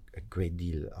a great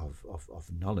deal of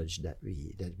knowledge that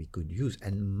we could use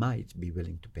and might be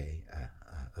willing to pay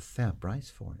a fair price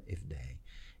for if they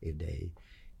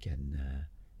can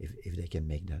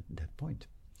make that point.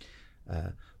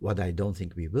 What I don't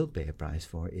think we will pay a price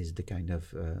for is the kind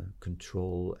of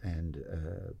control and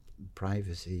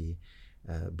privacy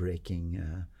breaking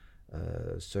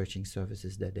searching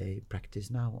services that they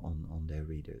practice now on their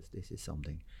readers. This is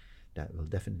something that will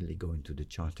definitely go into the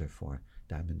charter for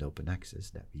Diamond Open Access,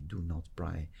 that we do not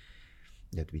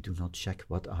check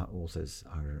what our authors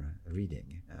are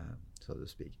reading, so to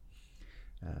speak.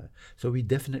 So we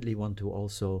definitely want to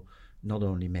also not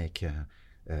only make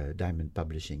Diamond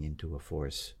Publishing into a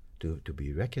force to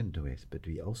be reckoned with, but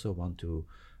we also want to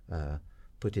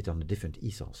put it on a different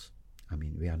ethos. I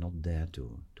mean, we are not there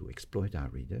to exploit our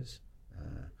readers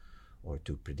or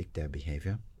to predict their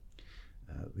behavior.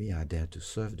 We are there to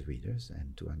serve the readers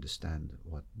and to understand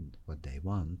what they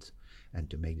want and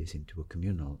to make this into a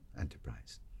communal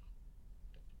enterprise.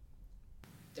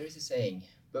 There is a saying,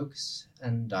 books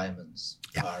and diamonds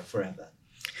are forever.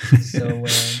 So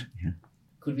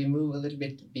could we move a little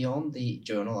bit beyond the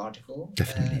journal article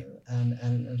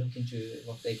and look into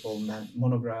what they call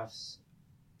monographs,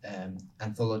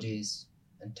 anthologies,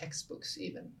 and textbooks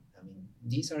even? I mean,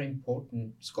 these are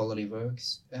important scholarly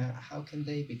works. How can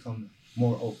they become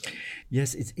more open?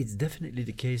 Yes, it's definitely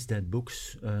the case that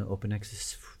books, open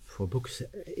access for books,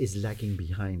 is lagging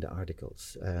behind the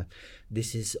articles.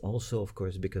 This is also, of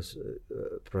course, because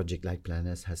a project like Plan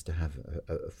S has to have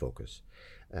a focus.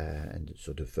 And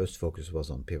so the first focus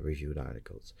was on peer-reviewed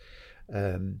articles.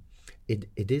 It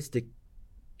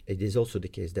is also the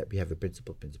case that we have a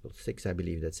principle 6, I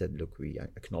believe, that said, look, we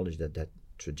acknowledge that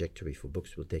trajectory for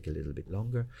books will take a little bit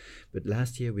longer. But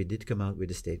last year we did come out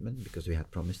with a statement, because we had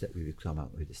promised that we would come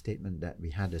out with a statement, that we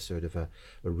had a sort of a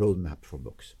roadmap for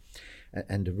books.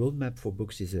 And the roadmap for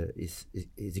books is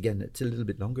again, it's a little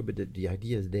bit longer, but the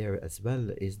idea is there as well,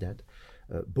 is that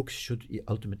books should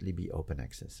ultimately be open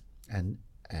access. And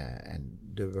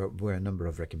there were a number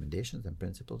of recommendations and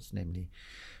principles, namely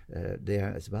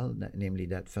there as well, namely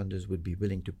that funders would be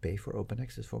willing to pay for open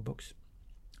access for books,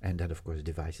 and that, of course,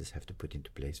 devices have to put into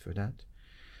place for that.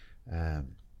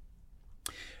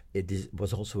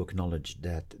 Was also acknowledged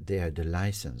that the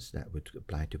license that would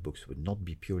apply to books would not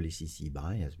be purely CC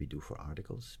BY, as we do for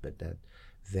articles, but that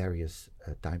various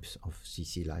types of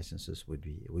CC licenses would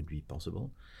be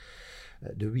possible.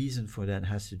 The reason for that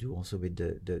has to do also with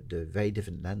the very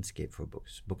different landscape for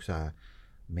books. Books are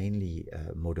mainly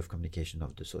a mode of communication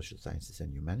of the social sciences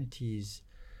and humanities.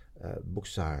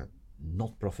 Books are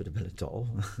not profitable at all.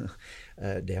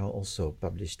 They are also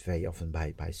published very often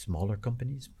by smaller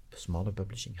companies, smaller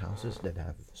publishing houses that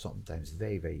have sometimes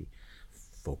very, very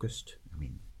focused. I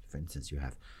mean, for instance, you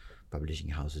have publishing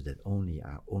houses that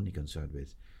are only concerned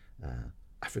with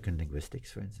African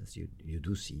linguistics, for instance. You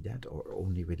do see that, or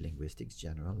only with linguistics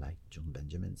general, like John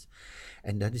Benjamin's.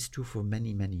 And that is true for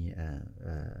many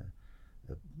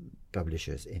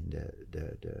publishers in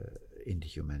the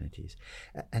humanities.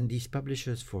 And these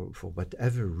publishers, for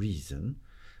whatever reason,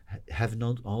 have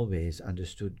not always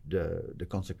understood the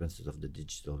consequences of the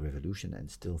digital revolution and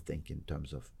still think in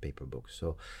terms of paper books.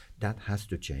 So that has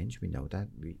to change. We know that.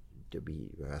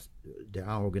 There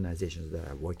are organizations that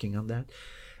are working on that,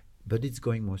 but it's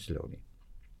going more slowly.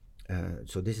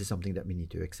 So this is something that we need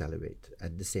to accelerate.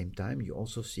 At the same time, you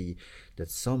also see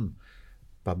that some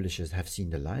publishers have seen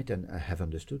the light and have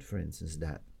understood, for instance,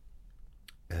 that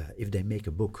if they make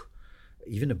a book,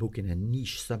 even a book in a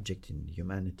niche subject in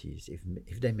humanities,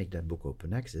 if they make that book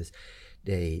open access,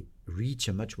 they reach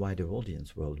a much wider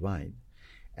audience worldwide.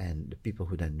 And the people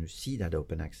who then see that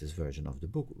open access version of the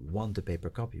book want a paper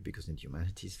copy, because in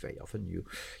humanities very often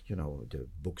the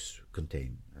books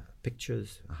contain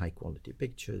pictures, high quality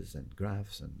pictures and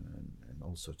graphs and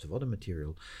all sorts of other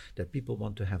material that people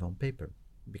want to have on paper,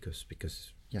 because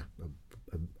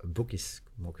a book is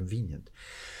more convenient.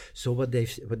 So what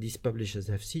these publishers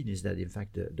have seen is that in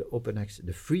fact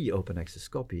the free open access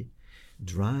copy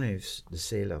drives the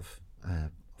sale of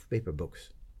paper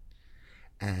books.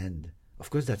 And of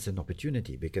course that's an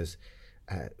opportunity, because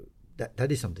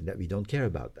that is something that we don't care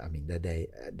about. I mean, that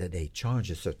they charge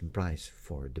a certain price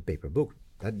for the paper book,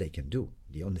 That they can do.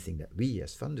 The only thing that we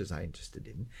as funders are interested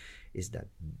in is that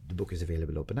the book is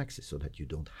available open access, so that you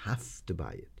don't have to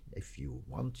buy it. If you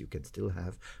want, you can still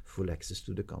have full access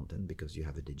to the content because you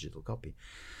have a digital copy.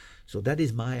 So that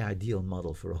is my ideal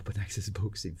model for open access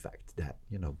books, in fact, that,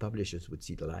 you know, publishers would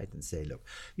see the light and say, look,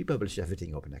 we publish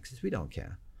everything open access, we don't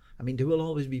care. I mean, there will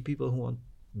always be people who want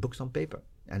books on paper,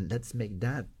 and let's make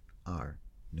that our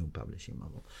new publishing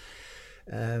model.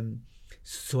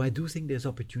 So I do think there's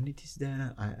opportunities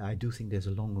there. I do think there's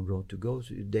a long road to go.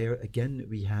 So there again,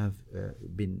 we have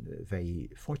been very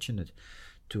fortunate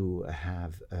to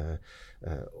have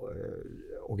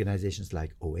organizations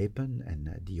like OAPEN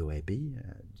and DOAB,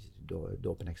 the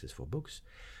Open Access for Books,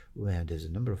 where there's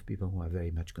a number of people who are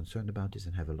very much concerned about this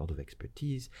and have a lot of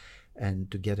expertise.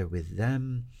 And together with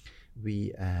them,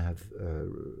 we have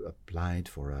applied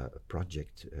for a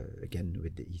project, again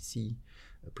with the EC,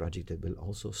 a project that will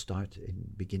also start in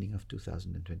beginning of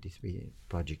 2023. The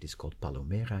project is called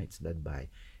Palomera. It's led by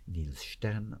Niels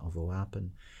Stern of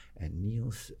OAPEN. And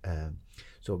Niels,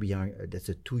 so that's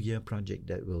a 2-year project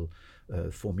that will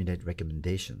formulate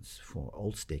recommendations for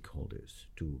all stakeholders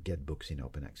to get books in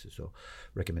open access. So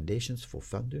recommendations for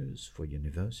funders, for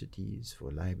universities, for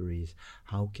libraries,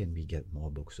 how can we get more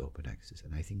books open access?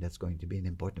 And I think that's going to be an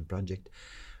important project,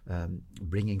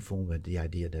 bringing forward the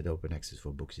idea that open access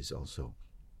for books is also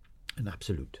an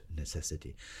absolute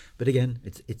necessity. But again,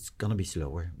 it's going to be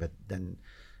slower, but then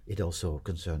it also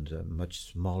concerns a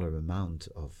much smaller amount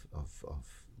of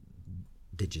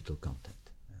digital content.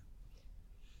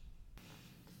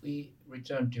 We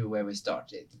return to where we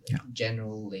started,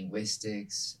 general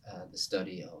linguistics, the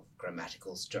study of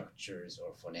grammatical structures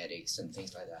or phonetics and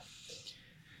things like that.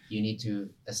 You need to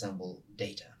assemble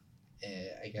data.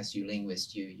 I guess you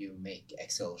linguists, you make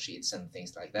Excel sheets and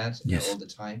things like that all the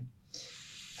time.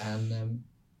 And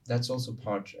that's also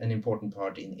an important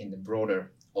part in the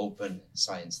broader open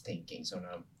science thinking. So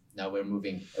now we're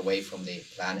moving away from the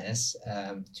Plan S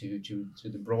to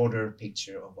the broader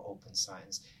picture of open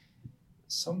science.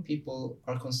 Some people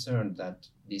are concerned that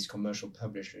these commercial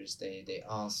publishers, they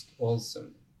ask also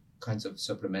kinds of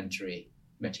supplementary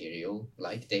material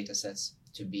like data sets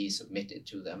to be submitted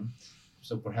to them.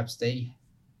 So perhaps they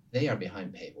are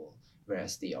behind paywall,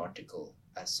 whereas the article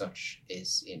as such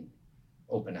is in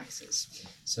open access.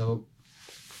 So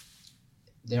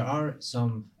there are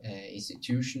some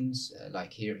institutions,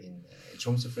 like here in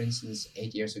Tromsø, for instance.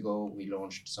 8 years ago, we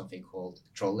launched something called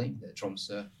Trolling, the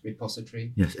Tromsø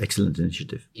repository. Yes, excellent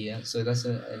initiative. Yeah, so that's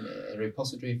a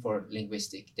repository for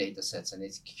linguistic data sets, and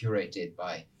it's curated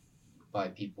by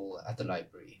people at the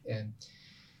library.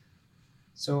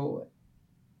 So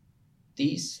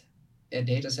these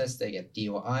data sets, they get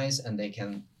DOIs, and they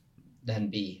can then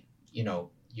be,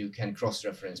 you can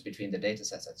cross-reference between the data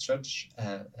sets as such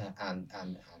and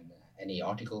any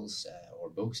articles or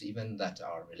books even that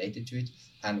are related to it,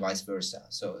 and vice versa,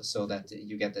 so that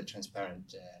you get a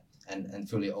transparent and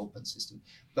fully open system.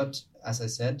 But as I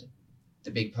said,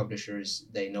 the big publishers,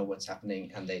 they know what's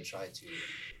happening and they try to...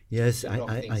 Yes,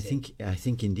 I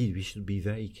think indeed we should be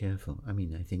very careful. I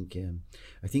mean, I think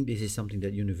this is something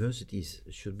that universities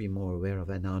should be more aware of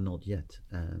and are not yet.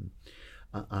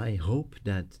 I hope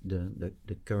that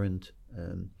the current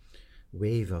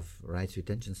wave of rights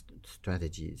retention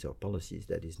strategies or policies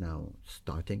that is now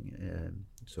starting,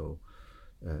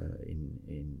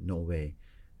 in Norway,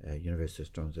 University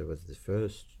of Tromsø was the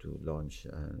first to launch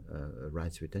a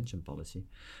rights retention policy.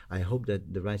 I hope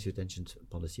that the rights retention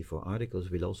policy for articles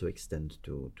will also extend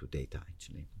to data,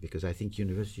 actually, because I think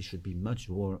universities should be much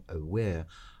more aware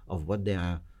of what they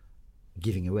are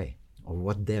giving away, or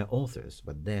what their authors,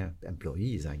 what their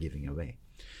employees are giving away.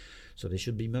 So there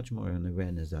should be much more an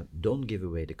awareness that don't give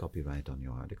away the copyright on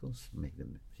your articles, make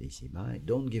them easy buy.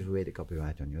 Don't give away the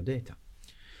copyright on your data.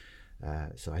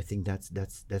 So I think that's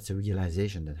a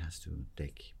realization that has to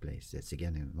take place. That's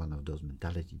again one of those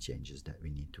mentality changes that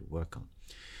we need to work on.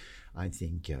 I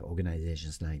think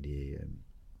organizations like the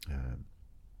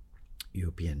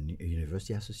European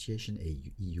University Association,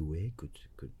 EUA,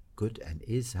 could and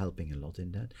is helping a lot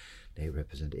in that. They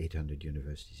represent 800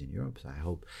 universities in Europe, so I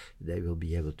hope they will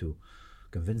be able to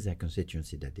convince their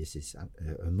constituency that this is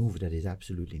a move that is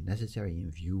absolutely necessary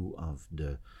in view of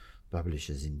the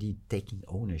publishers indeed taking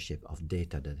ownership of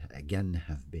data that again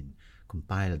have been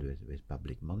compiled with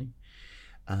public money.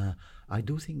 I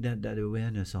do think that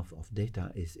awareness of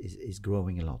data is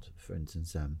growing a lot. For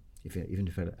instance, if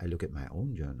I look at my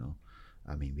own journal,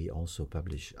 I mean, we also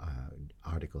publish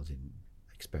articles in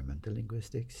experimental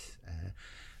linguistics.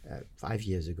 5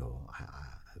 years ago,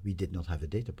 we did not have a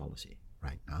data policy.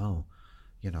 Right now,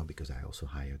 because I also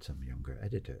hired some younger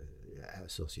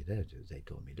associate editors. They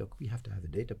told me, look, we have to have a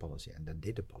data policy, and that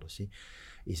data policy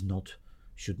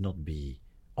should not be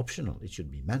optional. It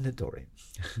should be mandatory.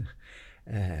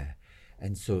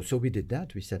 And so we did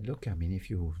that. We said, look, I mean, if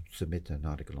you submit an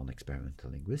article on experimental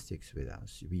linguistics with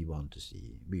us, we want to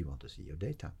see your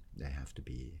data. They have to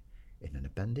be in an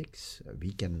appendix.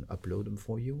 We can upload them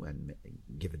for you and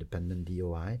give a dependent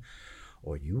DOI,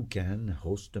 or you can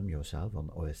host them yourself on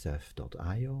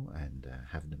osf.io and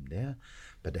have them there.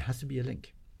 But there has to be a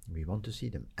link. We want to see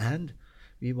them, and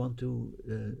we want to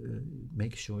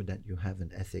make sure that you have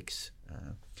an ethics.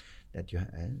 That you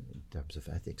in terms of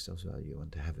ethics as well, you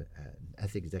want to have an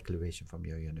ethics declaration from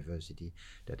your university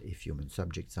that if human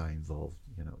subjects are involved,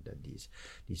 that these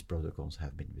protocols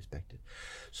have been respected.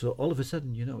 So all of a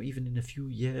sudden, even in a few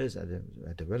years at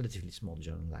a relatively small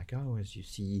journal like ours, you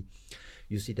see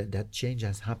that change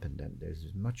has happened, and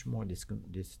there's much more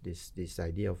this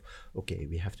idea of, okay,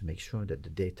 we have to make sure that the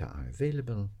data are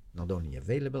available, not only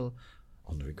available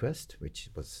on request, which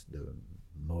was the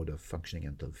mode of functioning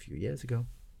until a few years ago,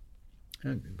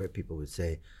 where people would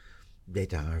say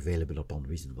data are available upon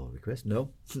reasonable request. No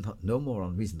more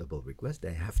on reasonable request.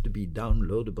 They have to be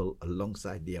downloadable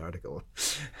alongside the article.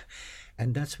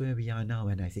 And that's where we are now,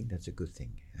 and I think that's a good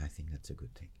thing.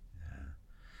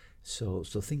 So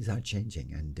things are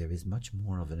changing, and there is much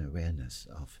more of an awareness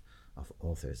of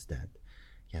authors that,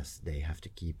 yes, they have to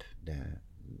keep their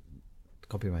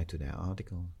copyright to their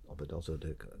article, but also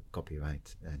the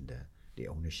copyright and the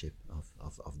ownership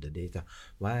of the data,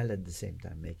 while at the same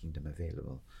time making them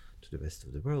available to the rest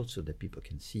of the world, so that people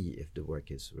can see if the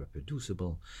work is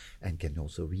reproducible and can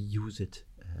also reuse it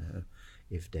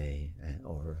if they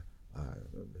or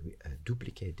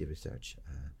duplicate the research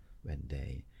when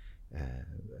they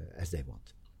as they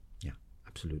want. Yeah,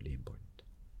 absolutely important.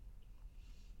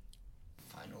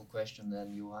 Final question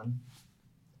then, Johan.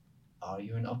 Are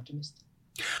you an optimist?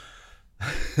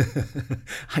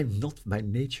 I'm not by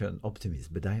nature an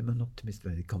optimist, but I am an optimist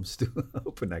when it comes to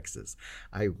open access.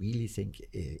 I really think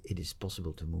it is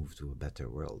possible to move to a better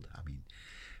world. I mean,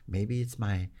 maybe it's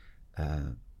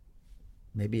the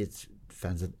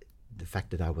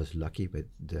fact that I was lucky with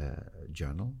the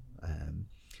journal,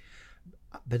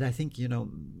 but I think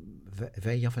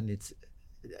very often it's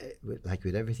like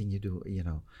with everything you do.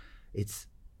 It's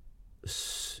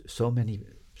so much.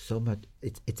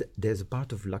 There's a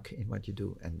part of luck in what you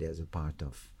do, and there's a part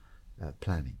of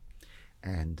planning,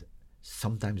 and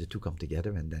sometimes the two come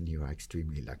together, and then you are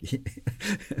extremely lucky.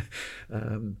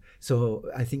 So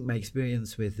I think my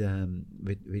experience with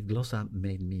Glossa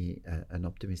made me an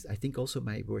optimist. I think also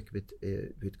my work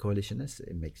with Coalition S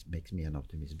makes me an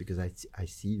optimist, because I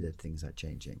see that things are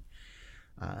changing.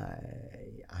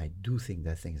 I do think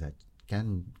that things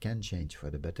can change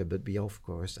for the better, but we of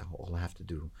course all have to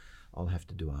do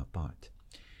our part.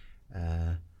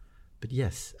 But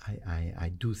yes, I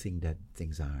do think that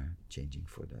things are changing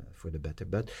for the better,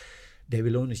 but they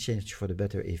will only change for the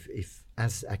better if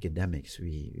as academics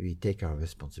we take our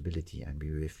responsibility and we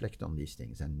reflect on these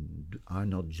things and are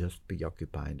not just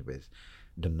preoccupied with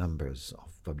the numbers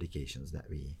of publications that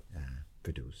we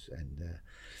produce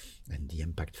and the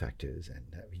impact factors,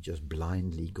 and we just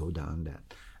blindly go down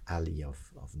that alley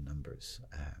of numbers.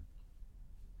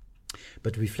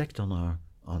 But reflect on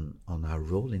our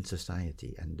role in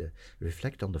society, and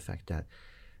reflect on the fact that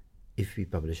if we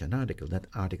publish an article, that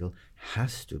article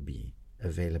has to be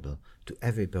available to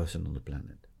every person on the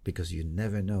planet, because you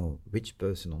never know which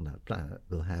person on that planet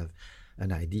will have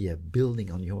an idea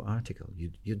building on your article.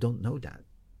 You don't know that,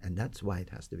 and that's why it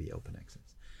has to be open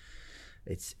access.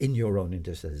 It's in your own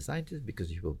interest as a scientist, because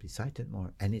you will be cited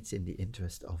more, and it's in the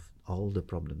interest of all the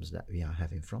problems that we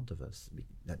have in front of us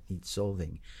that need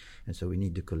solving. And so we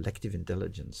need the collective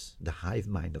intelligence, the hive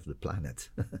mind of the planet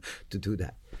to do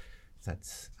that.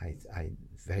 I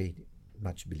very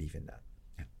much believe in that.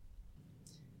 Yeah.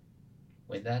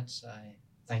 With that, I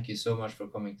thank you so much for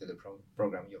coming to the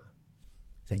program, Johan.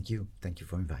 Thank you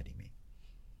for inviting me.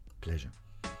 Pleasure.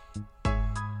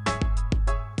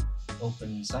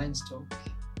 Open Science Talk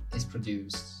is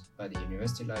produced by the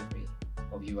University Library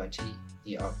of UiT,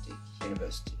 the Arctic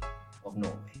University of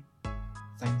Norway.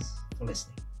 Thanks for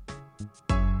listening.